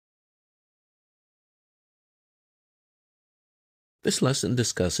This lesson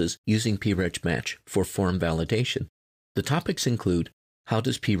discusses using PREG-match for form validation. The topics include: how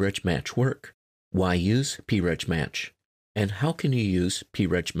does PREG-match work? Why use PREG-match? And how can you use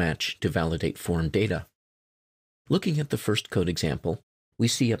PREG-match to validate form data? Looking at the first code example, we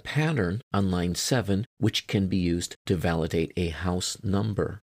see a pattern on line 7 which can be used to validate a house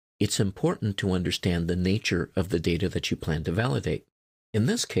number. It's important to understand the nature of the data that you plan to validate. In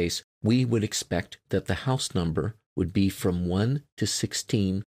this case, we would expect that the house number would be from 1 to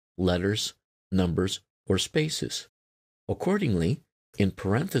 16 letters, numbers, or spaces. Accordingly, in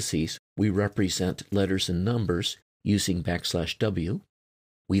parentheses, we represent letters and numbers using \W.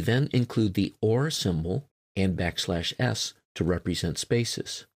 We then include the OR symbol and \S to represent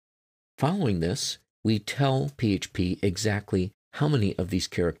spaces. Following this, we tell PHP exactly how many of these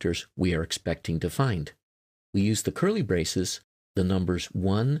characters we are expecting to find. We use the curly braces, the numbers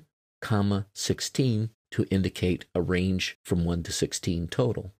 1, 16 to indicate a range from 1 to 16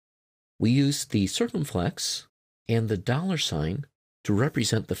 total. We use the circumflex and the $sign to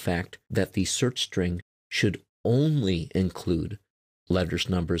represent the fact that the search string should only include letters,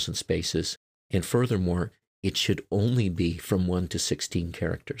 numbers, and spaces, and furthermore, it should only be from 1 to 16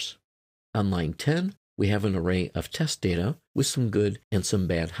 characters. On line 10, we have an array of test data with some good and some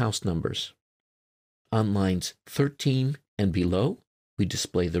bad house numbers. On lines 13 and below, we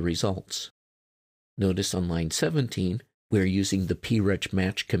display the results. Notice on line 17, we're using the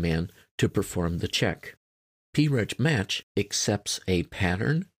PREG-match command to perform the check. PREG-match accepts a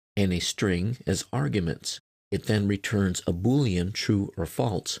pattern and a string as arguments. It then returns a Boolean, true or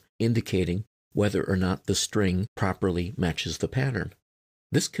false, indicating whether or not the string properly matches the pattern.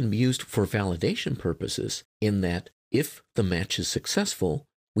 This can be used for validation purposes in that if the match is successful,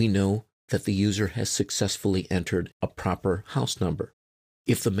 we know that the user has successfully entered a proper house number.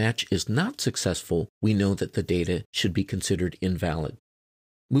 If the match is not successful, we know that the data should be considered invalid.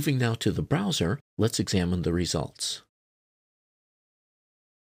 Moving now to the browser, let's examine the results.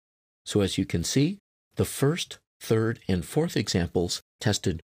 So as you can see, the first, third, and fourth examples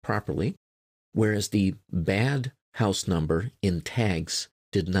tested properly, whereas the bad house number in tags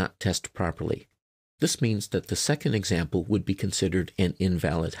did not test properly. This means that the second example would be considered an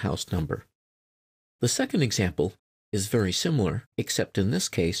invalid house number. The second example is very similar, except in this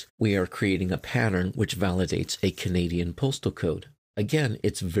case, we are creating a pattern which validates a Canadian postal code. Again,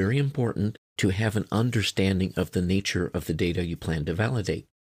 it's very important to have an understanding of the nature of the data you plan to validate.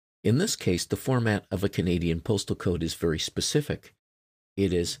 In this case, the format of a Canadian postal code is very specific.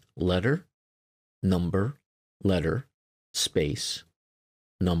 It is letter, number, letter, space,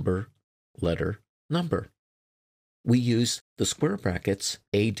 number, letter, number. We use the square brackets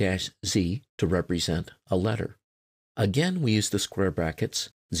A-Z to represent a letter. Again, we use the square brackets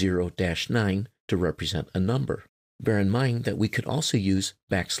 0-9 to represent a number. Bear in mind that we could also use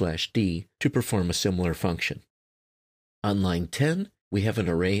 \D to perform a similar function. On line 10, we have an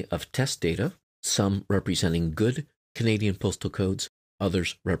array of test data, some representing good Canadian postal codes,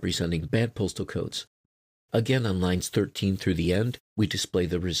 others representing bad postal codes. Again, on lines 13 through the end, we display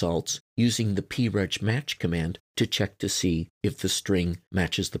the results using the PREG-match command to check to see if the string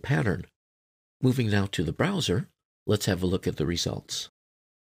matches the pattern. Moving now to the browser, let's have a look at the results.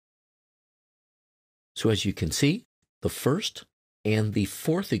 So as you can see, the first and the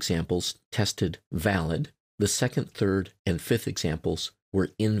fourth examples tested valid. The second, third, and fifth examples were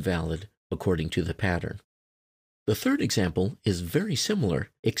invalid according to the pattern. The third example is very similar,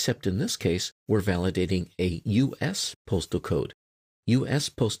 except in this case, we're validating a U.S. postal code. U.S.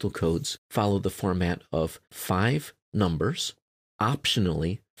 postal codes follow the format of 5 numbers,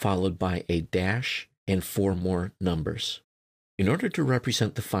 optionally followed by a dash and 4 more numbers. In order to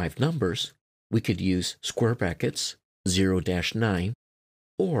represent the 5 numbers, we could use square brackets 0-9,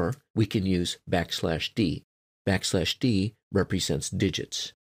 or we can use \D. \D represents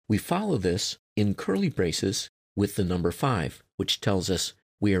digits. We follow this in curly braces with the number 5, which tells us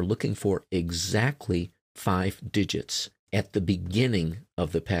we are looking for exactly 5 digits at the beginning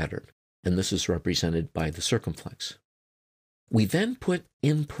of the pattern, and this is represented by the circumflex. We then put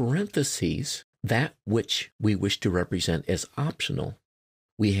in parentheses that which we wish to represent as optional.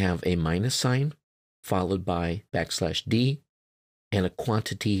 We have a minus sign followed by \D and a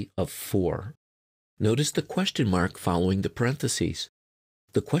quantity of 4. Notice the question mark following the parentheses.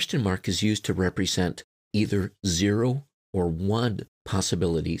 The question mark is used to represent either 0 or 1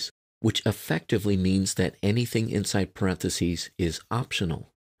 possibilities, which effectively means that anything inside parentheses is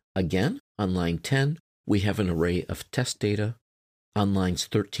optional. Again, on line 10, we have an array of test data. On lines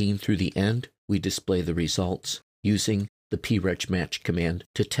 13 through the end, we display the results using the PREG-match command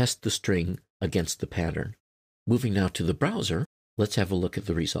to test the string against the pattern. Moving now to the browser, Let's have a look at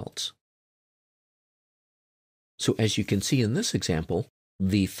the results. So as you can see in this example,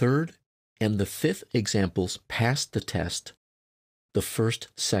 the third and the fifth examples passed the test. The first,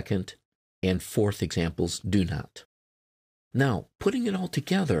 second, and fourth examples do not. Now, putting it all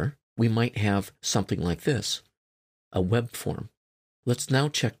together, we might have something like this, a web form. Let's now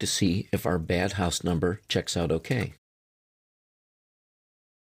check to see if our bad house number checks out okay.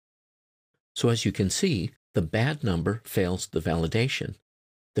 So as you can see, the bad number fails the validation.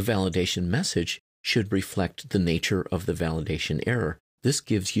 The validation message should reflect the nature of the validation error. This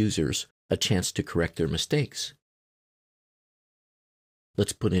gives users a chance to correct their mistakes.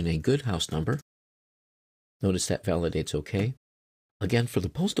 Let's put in a good house number. Notice that validates okay. Again, for the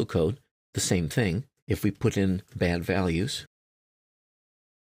postal code, the same thing. If we put in bad values,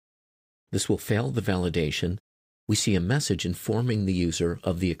 this will fail the validation. We see a message informing the user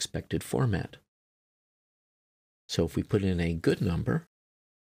of the expected format. So if we put in a good number,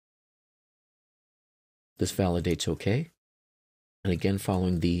 this validates okay. And again,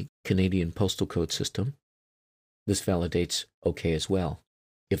 following the Canadian postal code system, this validates okay as well.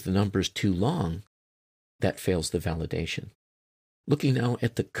 If the number is too long, that fails the validation. Looking now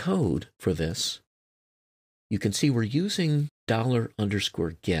at the code for this, you can see we're using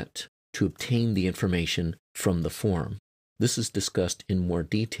 $_get to obtain the information from the form. This is discussed in more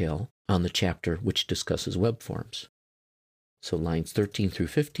detail on the chapter which discusses web forms. So lines 13 through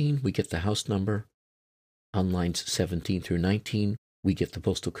 15, we get the house number. On lines 17 through 19, we get the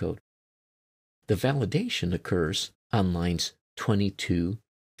postal code. The validation occurs on lines 22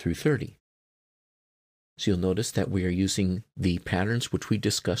 through 30. So you'll notice that we are using the patterns which we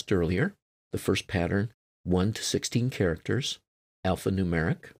discussed earlier. The first pattern, 1 to 16 characters,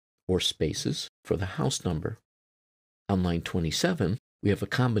 alphanumeric, or spaces, for the house number. On line 27, we have a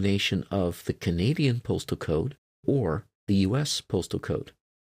combination of the Canadian postal code or the US postal code.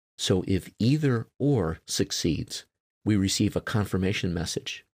 So if either or succeeds, we receive a confirmation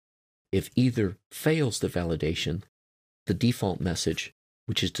message. If either fails the validation, the default message,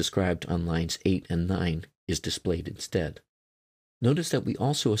 which is described on lines 8 and 9, is displayed instead. Notice that we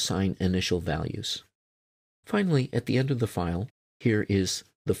also assign initial values. Finally, at the end of the file, here is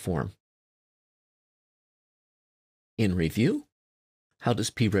the form. In review, how does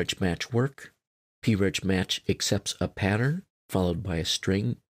PRegMatch work? PRegMatch accepts a pattern followed by a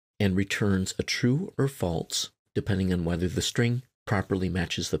string and returns a true or false, depending on whether the string properly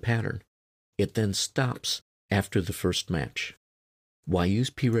matches the pattern. It then stops after the first match. Why use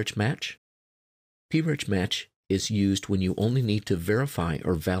PRegMatch? PRegMatch is used when you only need to verify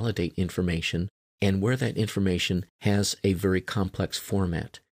or validate information and where that information has a very complex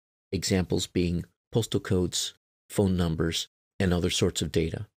format, examples being postal codes, phone numbers, and other sorts of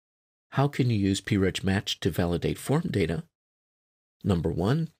data. How can you use PRegMatch to validate form data? Number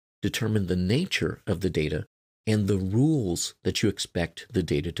 1, determine the nature of the data and the rules that you expect the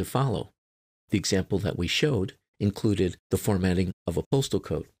data to follow. The example that we showed included the formatting of a postal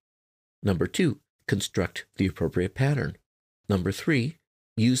code. Number 2, construct the appropriate pattern. Number 3,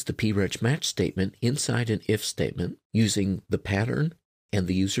 use the PRegMatch statement inside an if statement using the pattern and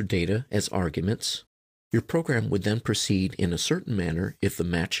the user data as arguments. Your program would then proceed in a certain manner if the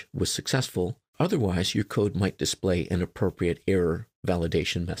match was successful. Otherwise, your code might display an appropriate error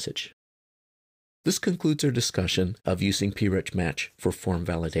validation message. This concludes our discussion of using PRegMatch for form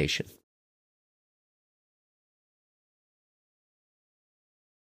validation.